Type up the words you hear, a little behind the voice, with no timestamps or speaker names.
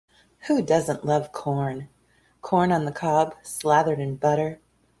Who doesn't love corn? Corn on the cob, slathered in butter,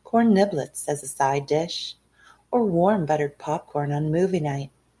 corn niblets as a side dish, or warm buttered popcorn on movie night.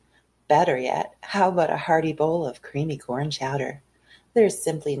 Better yet, how about a hearty bowl of creamy corn chowder? There's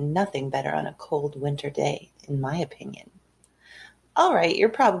simply nothing better on a cold winter day, in my opinion. All right, you're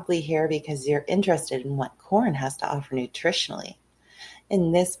probably here because you're interested in what corn has to offer nutritionally.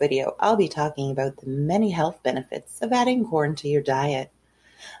 In this video, I'll be talking about the many health benefits of adding corn to your diet.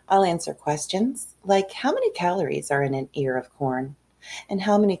 I'll answer questions like how many calories are in an ear of corn? And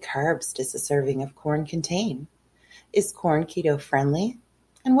how many carbs does a serving of corn contain? Is corn keto friendly?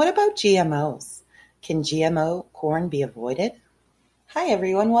 And what about GMOs? Can GMO corn be avoided? Hi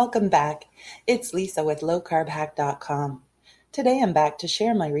everyone, welcome back. It's Lisa with lowcarbhack.com. Today I'm back to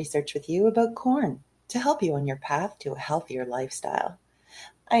share my research with you about corn to help you on your path to a healthier lifestyle.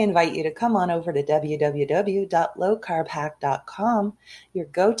 I invite you to come on over to www.lowcarbhack.com, your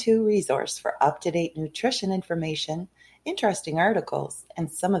go-to resource for up-to-date nutrition information, interesting articles, and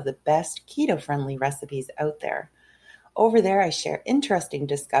some of the best keto-friendly recipes out there. Over there, I share interesting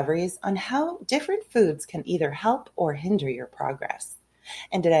discoveries on how different foods can either help or hinder your progress.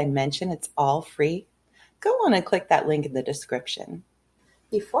 And did I mention it's all free? Go on and click that link in the description.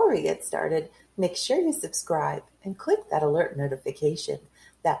 Before we get started, make sure you subscribe and click that alert notification.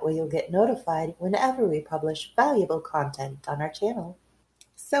 That way you'll get notified whenever we publish valuable content on our channel.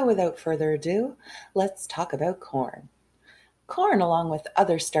 So without further ado, let's talk about corn. Corn, along with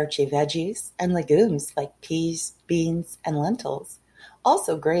other starchy veggies and legumes like peas, beans, and lentils,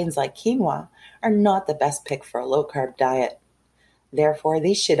 also grains like quinoa, are not the best pick for a low-carb diet. Therefore,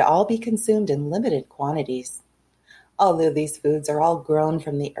 these should all be consumed in limited quantities. Although these foods are all grown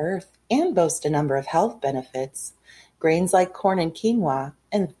from the earth and boast a number of health benefits, grains like corn and quinoa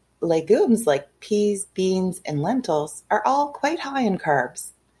and legumes like peas, beans, and lentils are all quite high in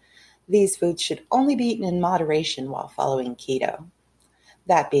carbs. These foods should only be eaten in moderation while following keto.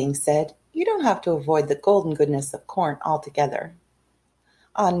 That being said, you don't have to avoid the golden goodness of corn altogether.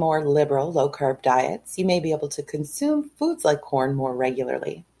 On more liberal, low-carb diets, you may be able to consume foods like corn more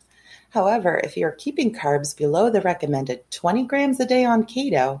regularly. However, if you're keeping carbs below the recommended 20 grams a day on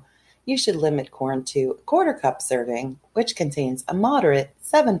keto, you should limit corn to a quarter cup serving, which contains a moderate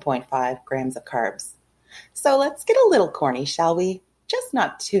 7.5 grams of carbs. So let's get a little corny, shall we? Just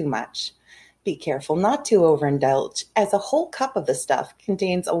not too much. Be careful not to overindulge, as a whole cup of the stuff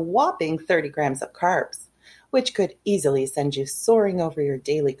contains a whopping 30 grams of carbs, which could easily send you soaring over your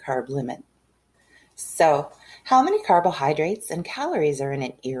daily carb limit. So, how many carbohydrates and calories are in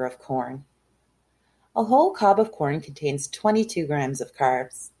an ear of corn? A whole cob of corn contains 22 grams of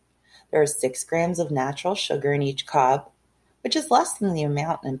carbs. There are 6 grams of natural sugar in each cob, which is less than the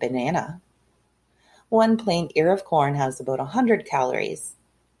amount in a banana. One plain ear of corn has about 100 calories.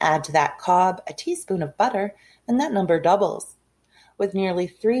 Add to that cob a teaspoon of butter, and that number doubles. With nearly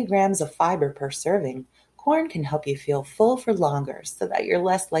 3 grams of fiber per serving, corn can help you feel full for longer so that you're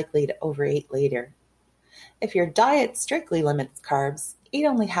less likely to overeat later. If your diet strictly limits carbs, eat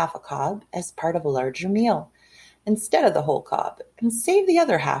only half a cob as part of a larger meal, instead of the whole cob, and save the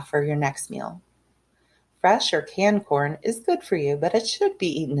other half for your next meal. Fresh or canned corn is good for you, but it should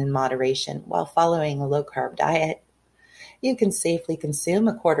be eaten in moderation while following a low-carb diet. You can safely consume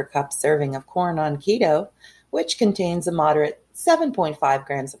a quarter cup serving of corn on keto, which contains a moderate 7.5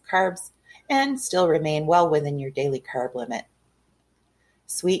 grams of carbs, and still remain well within your daily carb limit.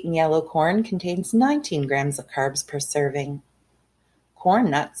 Sweet and yellow corn contains 19 grams of carbs per serving.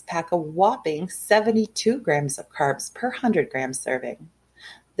 Corn nuts pack a whopping 72 grams of carbs per 100 gram serving.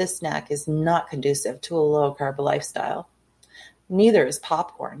 This snack is not conducive to a low-carb lifestyle. Neither is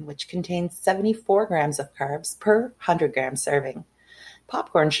popcorn, which contains 74 grams of carbs per 100 gram serving.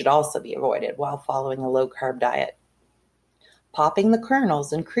 Popcorn should also be avoided while following a low-carb diet. Popping the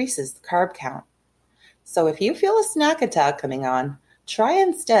kernels increases the carb count. So if you feel a snack attack coming on, try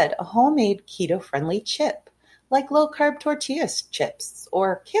instead a homemade keto-friendly chip, like low-carb tortilla chips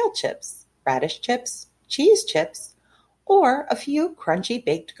or kale chips, radish chips, cheese chips, or a few crunchy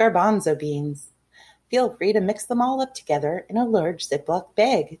baked garbanzo beans. Feel free to mix them all up together in a large Ziploc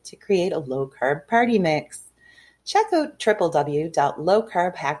bag to create a low-carb party mix. Check out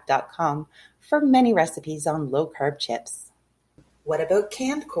www.lowcarbhack.com for many recipes on low-carb chips. What about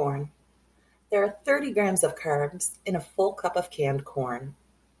canned corn? There are 30 grams of carbs in a full cup of canned corn.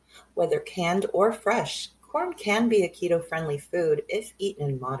 Whether canned or fresh, corn can be a keto-friendly food if eaten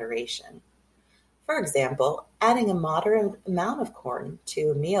in moderation. For example, adding a moderate amount of corn to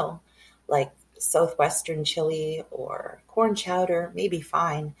a meal, like southwestern chili or corn chowder, may be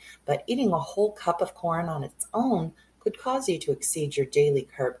fine, but eating a whole cup of corn on its own could cause you to exceed your daily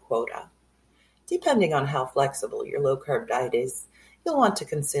carb quota. Depending on how flexible your low-carb diet is, you'll want to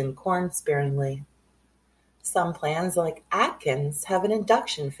consume corn sparingly. Some plans, like Atkins, have an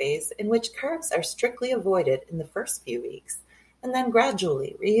induction phase in which carbs are strictly avoided in the first few weeks and then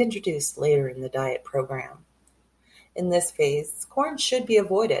gradually reintroduced later in the diet program. In this phase, corn should be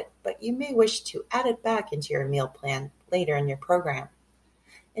avoided, but you may wish to add it back into your meal plan later in your program.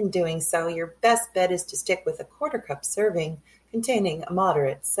 In doing so, your best bet is to stick with a quarter cup serving containing a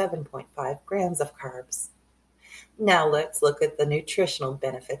moderate 7.5 grams of carbs. Now let's look at the nutritional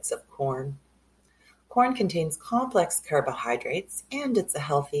benefits of corn. Corn contains complex carbohydrates and it's a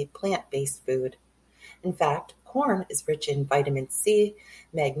healthy plant-based food. In fact, corn is rich in vitamin C,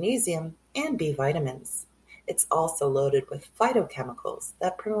 magnesium, and B vitamins. It's also loaded with phytochemicals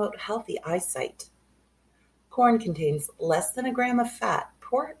that promote healthy eyesight. Corn contains less than a gram of fat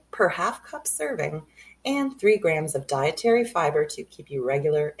per half cup serving and 3 grams of dietary fiber to keep you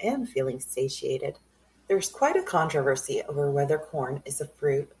regular and feeling satiated. There's quite a controversy over whether corn is a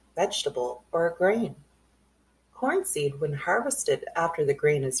fruit, vegetable, or a grain. Corn seed, when harvested after the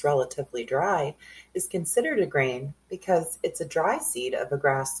grain is relatively dry, is considered a grain because it's a dry seed of a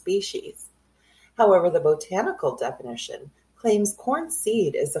grass species. However, the botanical definition claims corn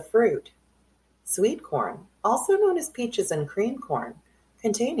seed is a fruit. Sweet corn, also known as peaches and cream corn,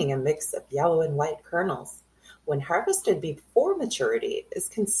 containing a mix of yellow and white kernels, when harvested before maturity, is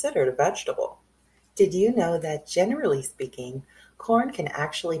considered a vegetable. Did you know that, generally speaking, corn can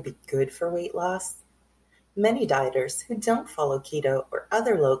actually be good for weight loss? Many dieters who don't follow keto or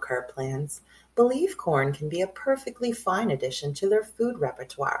other low-carb plans believe corn can be a perfectly fine addition to their food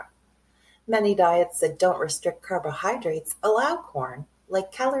repertoire. Many diets that don't restrict carbohydrates allow corn,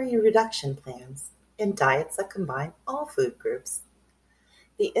 like calorie reduction plans, and diets that combine all food groups.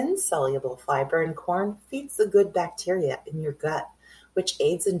 The insoluble fiber in corn feeds the good bacteria in your gut, which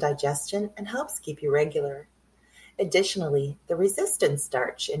aids in digestion and helps keep you regular. Additionally, the resistant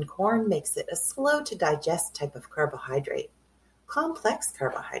starch in corn makes it a slow-to-digest type of carbohydrate, complex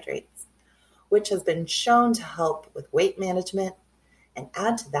carbohydrates, which has been shown to help with weight management, and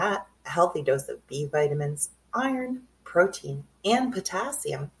add to that a healthy dose of B vitamins, iron, protein, and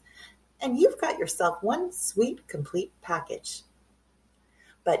potassium, and you've got yourself one sweet, complete package.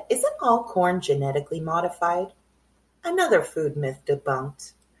 But isn't all corn genetically modified? Another food myth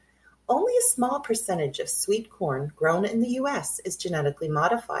debunked. Only a small percentage of sweet corn grown in the U.S. is genetically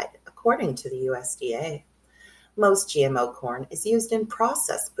modified, according to the USDA. Most GMO corn is used in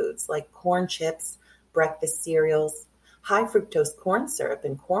processed foods like corn chips, breakfast cereals, high fructose corn syrup,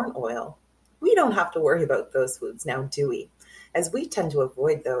 and corn oil. We don't have to worry about those foods now, do we? As we tend to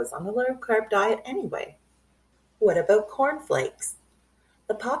avoid those on a low-carb diet anyway. What about corn flakes?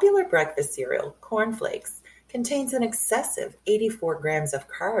 The popular breakfast cereal, Corn Flakes, contains an excessive 84 grams of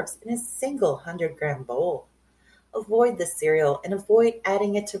carbs in a single 100-gram bowl. Avoid the cereal and avoid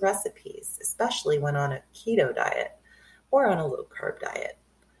adding it to recipes, especially when on a keto diet or on a low-carb diet.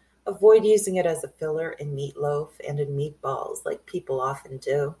 Avoid using it as a filler in meatloaf and in meatballs like people often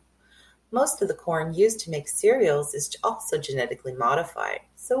do. Most of the corn used to make cereals is also genetically modified,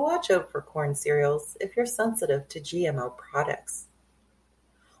 so watch out for corn cereals if you're sensitive to GMO products.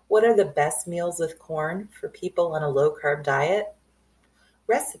 What are the best meals with corn for people on a low-carb diet?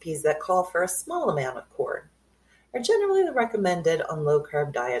 Recipes that call for a small amount of corn are generally recommended on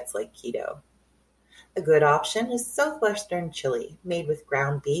low-carb diets like keto. A good option is southwestern chili made with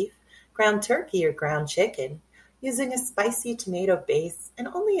ground beef, ground turkey, or ground chicken, using a spicy tomato base and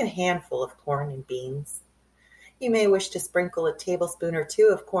only a handful of corn and beans. You may wish to sprinkle a tablespoon or two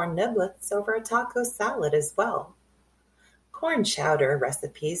of corn niblets over a taco salad as well. Corn chowder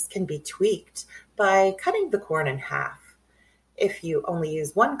recipes can be tweaked by cutting the corn in half. If you only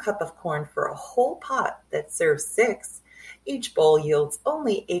use 1 cup of corn for a whole pot that serves 6, each bowl yields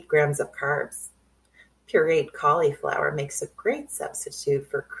only 8 grams of carbs. Pureed cauliflower makes a great substitute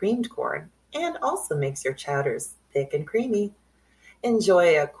for creamed corn and also makes your chowders thick and creamy.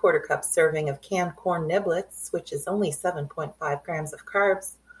 Enjoy a quarter cup serving of canned corn niblets, which is only 7.5 grams of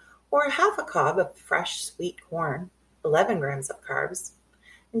carbs, or a half a cob of fresh sweet corn, 11 grams of carbs.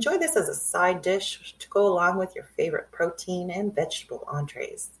 Enjoy this as a side dish to go along with your favorite protein and vegetable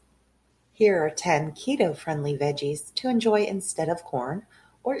entrees. Here are 10 keto-friendly veggies to enjoy instead of corn,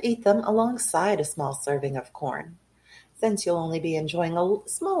 or eat them alongside a small serving of corn. Since you'll only be enjoying a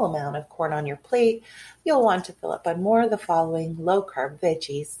small amount of corn on your plate, you'll want to fill up on more of the following low-carb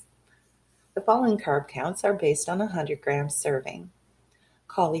veggies. The following carb counts are based on a 100-gram serving.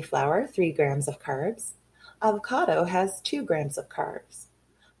 Cauliflower, 3 grams of carbs. Avocado has 2 grams of carbs.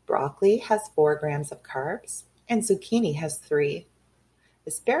 Broccoli has 4 grams of carbs. and zucchini has 3.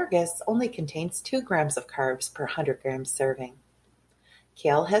 Asparagus only contains 2 grams of carbs per 100 grams serving.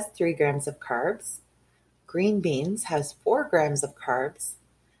 Kale has 3 grams of carbs. Green beans has 4 grams of carbs.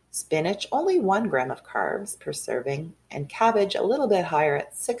 Spinach only 1 gram of carbs per serving, and cabbage a little bit higher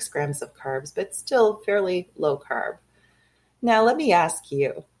at 6 grams of carbs, but still fairly low carb. Now let me ask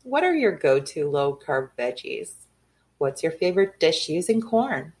you, what are your go-to low-carb veggies? What's your favorite dish using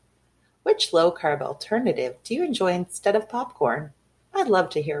corn? Which low-carb alternative do you enjoy instead of popcorn? I'd love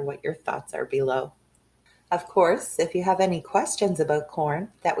to hear what your thoughts are below. Of course, if you have any questions about corn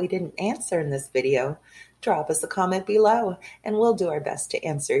that we didn't answer in this video, drop us a comment below and we'll do our best to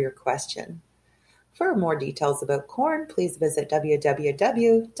answer your question. For more details about corn, please visit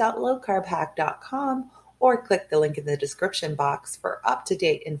www.lowcarbhack.com or click the link in the description box for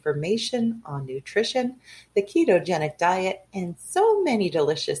up-to-date information on nutrition, the ketogenic diet, and so many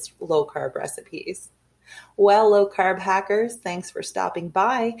delicious low-carb recipes. Well, low-carb hackers, thanks for stopping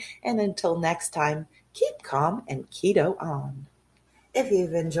by, and until next time, keep calm and keto on. If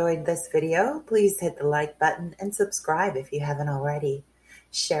you've enjoyed this video, please hit the like button and subscribe if you haven't already.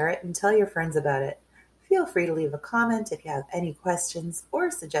 Share it and tell your friends about it. Feel free to leave a comment if you have any questions or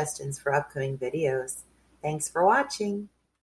suggestions for upcoming videos. Thanks for watching.